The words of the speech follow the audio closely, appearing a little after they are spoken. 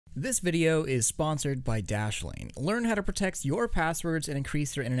This video is sponsored by Dashlane. Learn how to protect your passwords and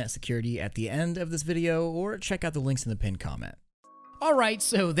increase your internet security at the end of this video, or check out the links in the pinned comment. Alright,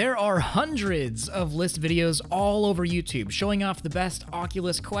 so there are hundreds of list videos all over YouTube showing off the best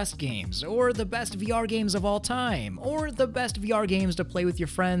Oculus Quest games, or the best VR games of all time, or the best VR games to play with your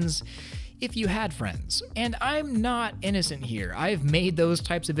friends if you had friends. And I'm not innocent here. I've made those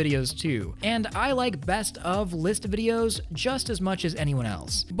types of videos too. And I like best of list videos just as much as anyone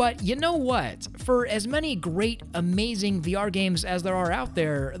else. But you know what? For as many great, amazing VR games as there are out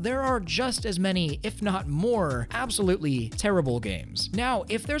there, there are just as many, if not more, absolutely terrible games. Now,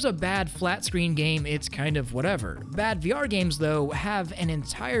 if there's a bad flat screen game, it's kind of whatever. Bad VR games, though, have an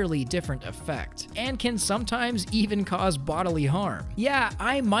entirely different effect, and can sometimes even cause bodily harm. Yeah,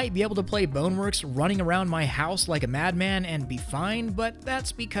 I might be able to play Boneworks running around my house like a madman and be fine, but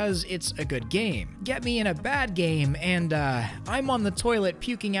that's because it's a good game. Get me in a bad game and I'm on the toilet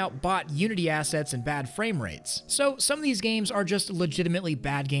puking out bot Unity assets and bad frame rates. So some of these games are just legitimately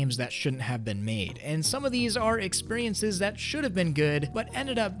bad games that shouldn't have been made, and some of these are experiences that should have been good but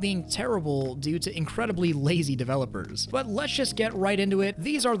ended up being terrible due to incredibly lazy developers. But let's just get right into it.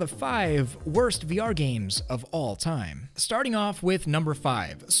 These are the 5 worst VR games of all time. Starting off with number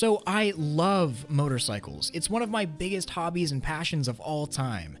 5. So I love motorcycles. It's one of my biggest hobbies and passions of all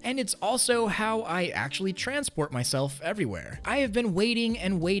time, and it's also how I actually transport myself everywhere. I have been waiting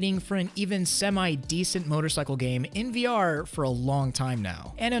and waiting for an even semi-decent motorcycle game in VR for a long time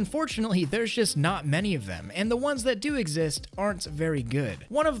now, and unfortunately there's just not many of them, and the ones that do exist aren't very good.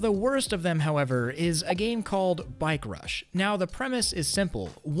 One of the worst of them, however, is a game called Bike Rush. Now, the premise is simple: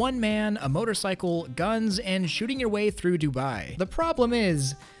 one man, a motorcycle, guns, and shooting your way through Dubai. The problem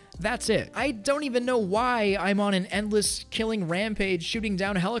is, that's it. I don't even know why I'm on an endless killing rampage shooting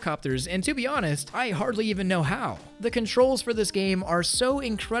down helicopters, and to be honest, I hardly even know how. The controls for this game are so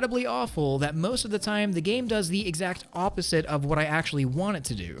incredibly awful that most of the time the game does the exact opposite of what I actually want it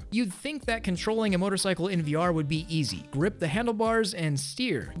to do. You'd think that controlling a motorcycle in VR would be easy. Grip the handlebars and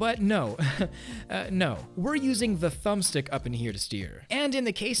steer. But no. No. We're using the thumbstick up in here to steer. And in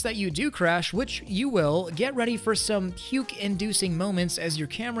the case that you do crash, which you will, get ready for some puke-inducing moments as your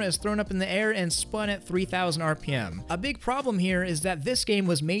camera is thrown up in the air and spun at 3,000 RPM. A big problem here is that this game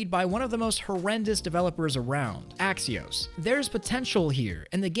was made by one of the most horrendous developers around, Axios. There's potential here,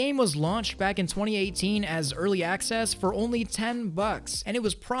 and the game was launched back in 2018 as early access for only $10, and it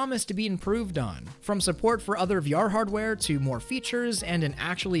was promised to be improved on. From support for other VR hardware to more features and an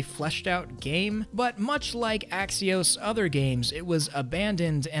actually fleshed out game, but much like Axios' other games, it was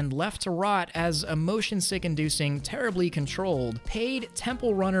abandoned and left to rot as a motion sick inducing, terribly controlled, paid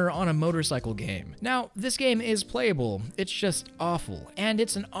temple runner on a motorcycle game. Now, this game is playable, it's just awful, and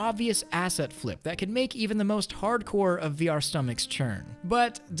it's an obvious asset flip that could make even the most hardcore of VR stomachs churn.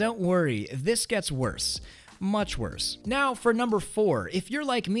 But don't worry, this gets worse. Much worse. Now for number 4. If you're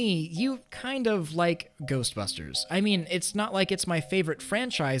like me, you kind of like Ghostbusters. I mean, it's not like it's my favorite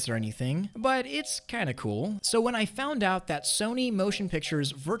franchise or anything, but it's kinda cool. So when I found out that Sony Motion Pictures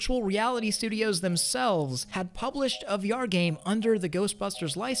Virtual Reality Studios themselves had published a VR game under the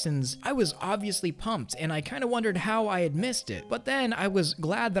Ghostbusters license, I was obviously pumped, and I kinda wondered how I had missed it. But then I was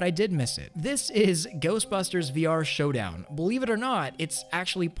glad that I did miss it. This is Ghostbusters VR Showdown. Believe it or not, it's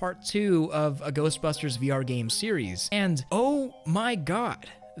actually part 2 of a Ghostbusters VR game series, and oh my god,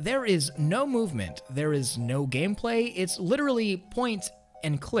 there is no movement, there is no gameplay, it's literally point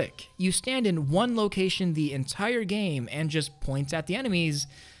and click. You stand in one location the entire game and just point at the enemies,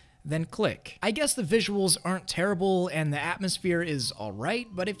 then click. I guess the visuals aren't terrible and the atmosphere is alright,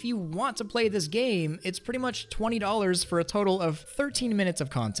 but if you want to play this game, it's pretty much $20 for a total of 13 minutes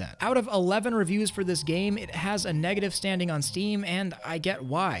of content. Out of 11 reviews for this game, it has a negative standing on Steam, and I get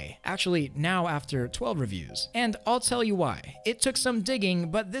why. Actually, now after 12 reviews. And I'll tell you why. It took some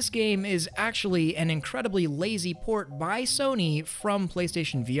digging, but this game is actually an incredibly lazy port by Sony from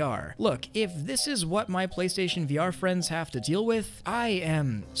PlayStation VR. Look, if this is what my PlayStation VR friends have to deal with, I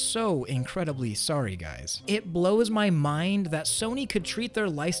am so incredibly sorry, guys. It blows my mind that Sony could treat their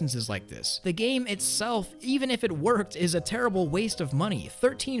licenses like this. The game itself, even if it worked, is a terrible waste of money.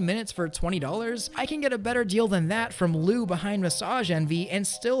 13 minutes for $20? I can get a better deal than that from Lou behind Massage Envy and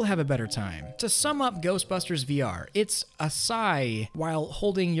still have a better time. To sum up Ghostbusters VR, it's a sigh while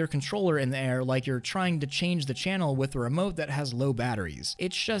holding your controller in the air like you're trying to change the channel with a remote that has low batteries.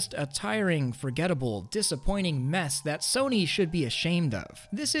 It's just a tiring, forgettable, disappointing mess that Sony should be ashamed of.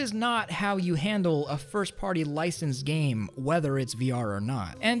 This is not how you handle a first-party licensed game, whether it's VR or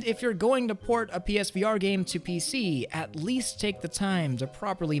not. And if you're going to port a PSVR game to PC, at least take the time to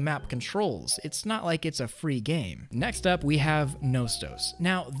properly map controls. It's not like it's a free game. Next up, we have Nostos.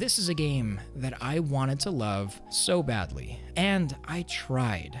 Now, this is a game that I wanted to love so badly, and I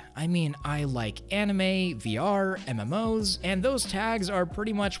tried. I mean, I like anime, VR, MMOs, and those tags are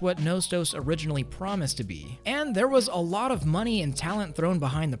pretty much what Nostos originally promised to be. And there was a lot of money and talent thrown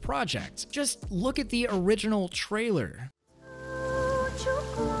behind the project. Just look at the original trailer.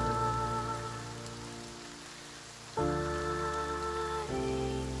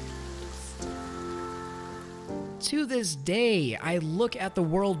 To this day, I look at the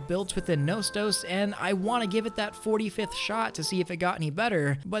world built within Nostos and I want to give it that 45th shot to see if it got any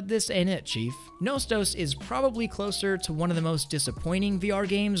better, but this ain't it, Chief. Nostos is probably closer to one of the most disappointing VR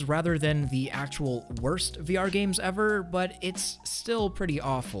games rather than the actual worst VR games ever, but it's still pretty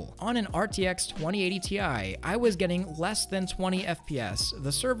awful. On an RTX 2080 Ti, I was getting less than 20 FPS,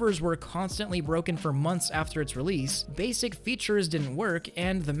 the servers were constantly broken for months after its release, basic features didn't work,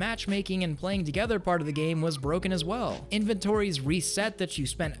 and the matchmaking and playing together part of the game was broken as well. Inventories reset that you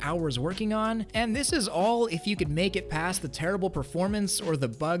spent hours working on, and this is all if you could make it past the terrible performance or the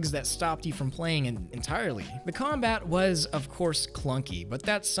bugs that stopped you from playing entirely. The combat was, of course, clunky, but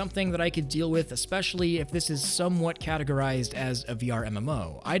that's something that I could deal with, especially if this is somewhat categorized as a VR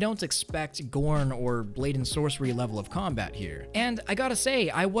MMO. I don't expect Gorn or Blade and Sorcery level of combat here. And I gotta say,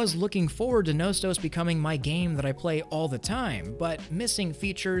 I was looking forward to Nostos becoming my game that I play all the time, but missing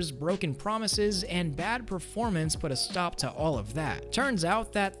features, broken promises, and bad performance put a stop to all of that. Turns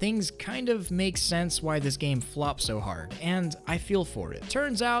out that things kind of make sense why this game flopped so hard, and I feel for it.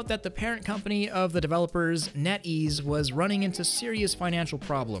 Turns out that the parent company of the developers, NetEase, was running into serious financial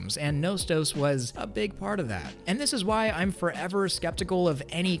problems, and Nostos was a big part of that. And this is why I'm forever skeptical of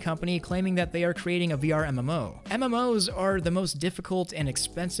any company claiming that they are creating a VR MMO. MMOs are the most difficult and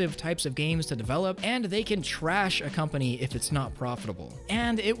expensive types of games to develop, and they can trash a company if it's not profitable.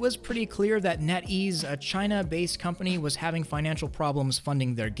 And it was pretty clear that NetEase, a China-based company, was having financial problems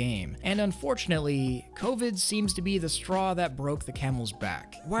funding their game. And unfortunately, COVID seems to be the straw that broke the camel's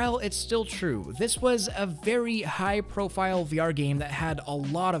back. While it's still true, this was a very high-profile VR game that had a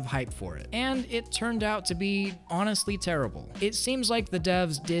lot of hype for it, and it turned out to be honestly terrible. It seems like the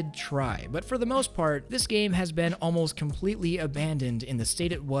devs did try, but for the most part, this game has been almost completely abandoned in the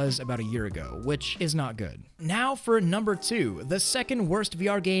state it was about a year ago, which is not good. Now for number 2, the second worst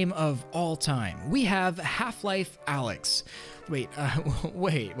VR game of all time. We have Half-Life Alyx. Wait,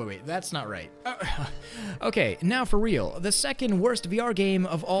 that's not right. Okay, now for real. The second worst VR game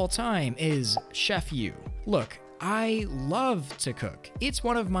of all time is Chef U. Look, I love to cook. It's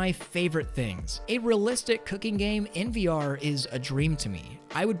one of my favorite things. A realistic cooking game in VR is a dream to me.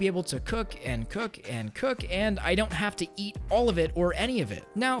 I would be able to cook and cook and cook, and I don't have to eat all of it or any of it.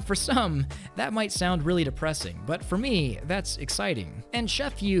 Now, for some, that might sound really depressing, but for me, that's exciting. And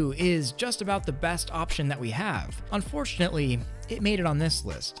Chef U is just about the best option that we have. Unfortunately, it made it on this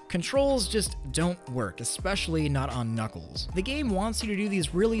list. Controls just don't work, especially not on Knuckles. The game wants you to do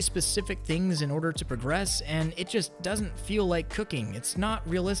these really specific things in order to progress, and it just doesn't feel like cooking. It's not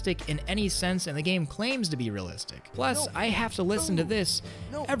realistic in any sense, and the game claims to be realistic. Plus, I have to listen to this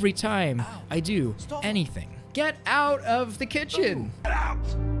every time I do anything. Get out of the kitchen! Get out!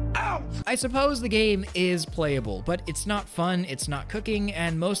 Out! I suppose the game is playable, but it's not fun, it's not cooking,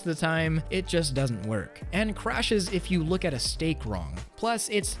 and most of the time, it just doesn't work. And crashes if you look at a steak wrong. Plus,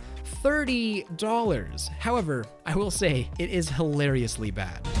 it's $30. However, I will say, it is hilariously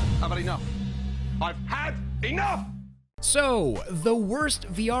bad. I've had enough. I've had enough! So, the worst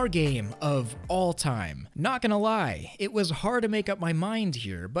VR game of all time. Not gonna lie, it was hard to make up my mind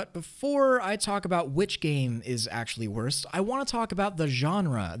here, but before I talk about which game is actually worst, I want to talk about the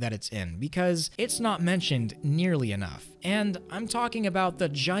genre that it's in, because it's not mentioned nearly enough. And I'm talking about the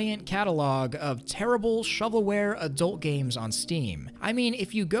giant catalog of terrible shovelware adult games on Steam. I mean,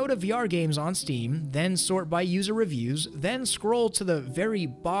 if you go to VR games on Steam, then sort by user reviews, then scroll to the very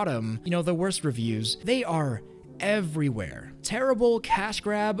bottom, the worst reviews, they are everywhere. Terrible cash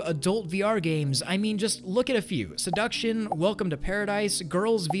grab adult VR games. I mean, just look at a few. Seduction, Welcome to Paradise,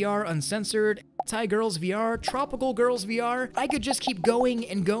 Girls VR Uncensored, Thai Girls VR, Tropical Girls VR. I could just keep going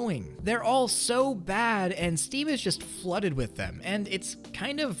and going. They're all so bad, and Steam is just flooded with them, and it's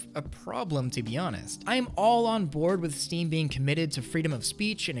kind of a problem, to be honest. I am all on board with Steam being committed to freedom of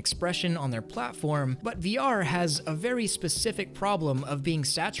speech and expression on their platform, but VR has a very specific problem of being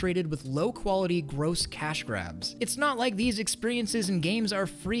saturated with low-quality, gross cash grabs. It's not like these experiences and games are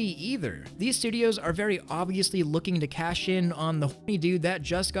free either. These studios are very obviously looking to cash in on the horny dude that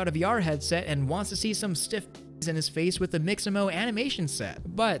just got a VR headset and wants to see some stiff in his face with the Mixamo animation set.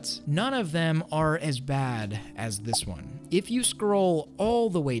 But none of them are as bad as this one. If you scroll all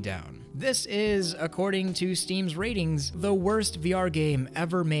the way down, this is, according to Steam's ratings, the worst VR game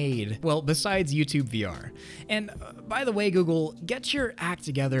ever made. Well, besides YouTube VR. And by the way, Google, get your act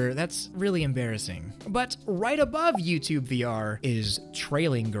together. That's really embarrassing. But right above YouTube VR is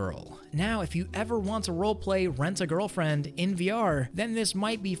Trailing Girl. Now, if you ever want to roleplay Rent a Girlfriend in VR, then this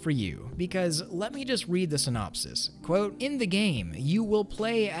might be for you, because let me just read the synopsis. Quote, in the game, you will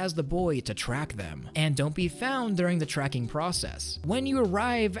play as the boy to track them, and don't be found during the tracking process. When you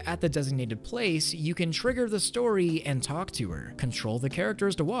arrive at the designated place, you can trigger the story and talk to her, control the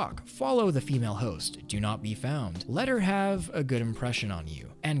characters to walk, follow the female host, do not be found, let her have a good impression on you,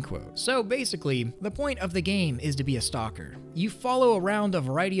 end quote. So basically, the point of the game is to be a stalker. You follow around a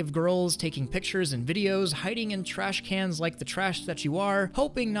variety of girls taking pictures and videos, hiding in trash cans like the trash that you are,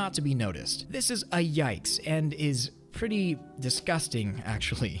 hoping not to be noticed. This is a yikes and is pretty disgusting,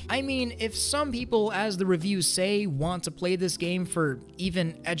 actually. I mean, if some people, as the reviews say, want to play this game for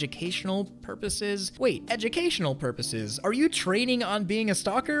even educational purposes. Wait, educational purposes? Are you training on being a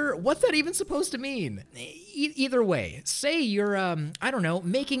stalker? What's that even supposed to mean? Either way, say you're, I don't know,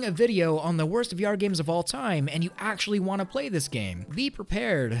 making a video on the worst VR games of all time and you actually want to play this game. Be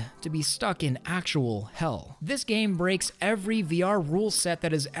prepared to be stuck in actual hell. This game breaks every VR rule set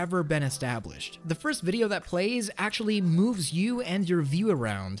that has ever been established. The first video that plays actually moves you and your view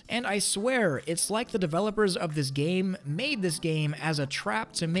around, and I swear it's like the developers of this game made this game as a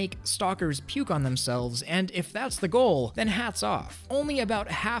trap to make stalkers puke on themselves, and if that's the goal, then hats off. Only about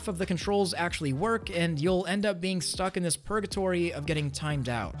half of the controls actually work, and you'll end up being stuck in this purgatory of getting timed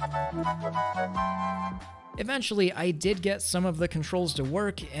out. Eventually, I did get some of the controls to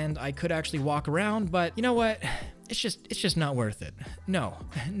work and I could actually walk around, but you know what? It's just not worth it. No.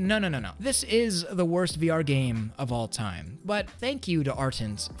 This is the worst VR game of all time. But thank you to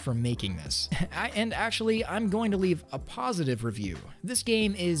Artent for making this. And actually, I'm going to leave a positive review. This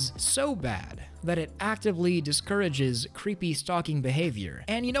game is so bad that it actively discourages creepy stalking behavior.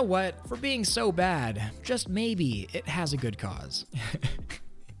 And you know what? For being so bad, just maybe it has a good cause.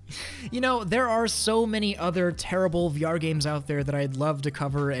 You know, there are so many other terrible VR games out there that I'd love to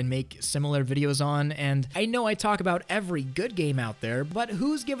cover and make similar videos on, and I know I talk about every good game out there, but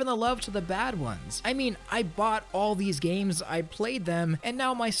who's given the love to the bad ones? I mean, I bought all these games, I played them, and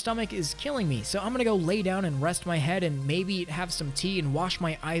now my stomach is killing me, so I'm gonna go lay down and rest my head and maybe have some tea and wash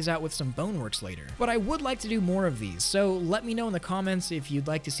my eyes out with some Boneworks later. But I would like to do more of these, so let me know in the comments if you'd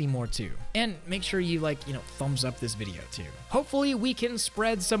like to see more too. And make sure you thumbs up this video too. Hopefully we can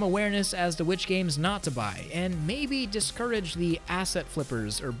spread some awareness as to which games not to buy, and maybe discourage the asset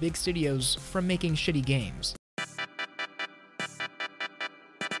flippers or big studios from making shitty games.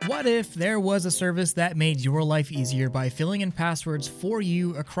 What if there was a service that made your life easier by filling in passwords for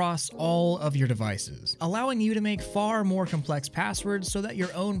you across all of your devices, allowing you to make far more complex passwords so that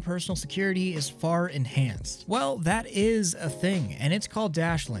your own personal security is far enhanced? Well, that is a thing, and it's called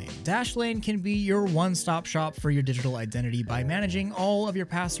Dashlane. Dashlane can be your one-stop shop for your digital identity by managing all of your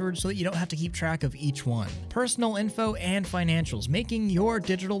passwords so that you don't have to keep track of each one. Personal info and financials, making your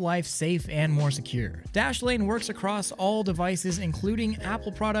digital life safe and more secure. Dashlane works across all devices, including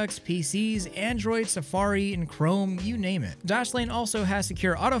Apple products, PCs, Android, Safari, and Chrome, you name it. Dashlane also has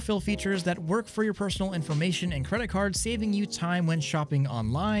secure autofill features that work for your personal information and credit cards, saving you time when shopping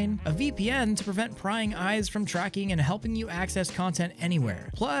online, a VPN to prevent prying eyes from tracking and helping you access content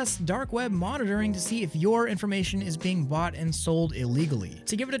anywhere, plus dark web monitoring to see if your information is being bought and sold illegally.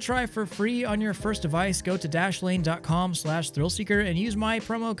 To give it a try for free on your first device, go to dashlane.com/ThrillSeeker and use my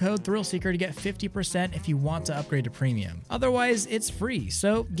promo code ThrillSeeker to get 50% if you want to upgrade to premium. Otherwise, it's free,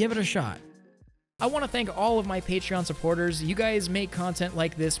 so give it a shot. I want to thank all of my Patreon supporters. You guys make content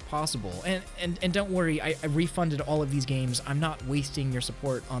like this possible. And don't worry, I refunded all of these games. I'm not wasting your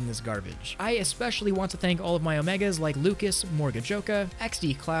support on this garbage. I especially want to thank all of my Omegas like Lucas, Morgajoka,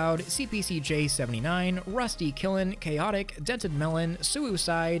 XD Cloud, CPCJ79, Rusty Killin, Chaotic, Dented Melon,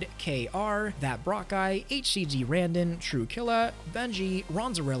 Suicide, KR, That Brock Guy, HCG Randon, True Killa, Benji,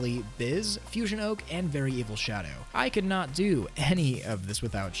 Ronzarelli, Biz, Fusion Oak, and Very Evil Shadow. I could not do any of this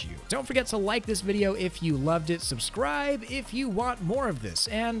without you. Don't forget to like this video if you loved it, subscribe if you want more of this,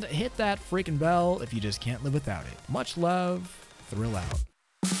 and hit that freaking bell if you just can't live without it. Much love, Thrill out.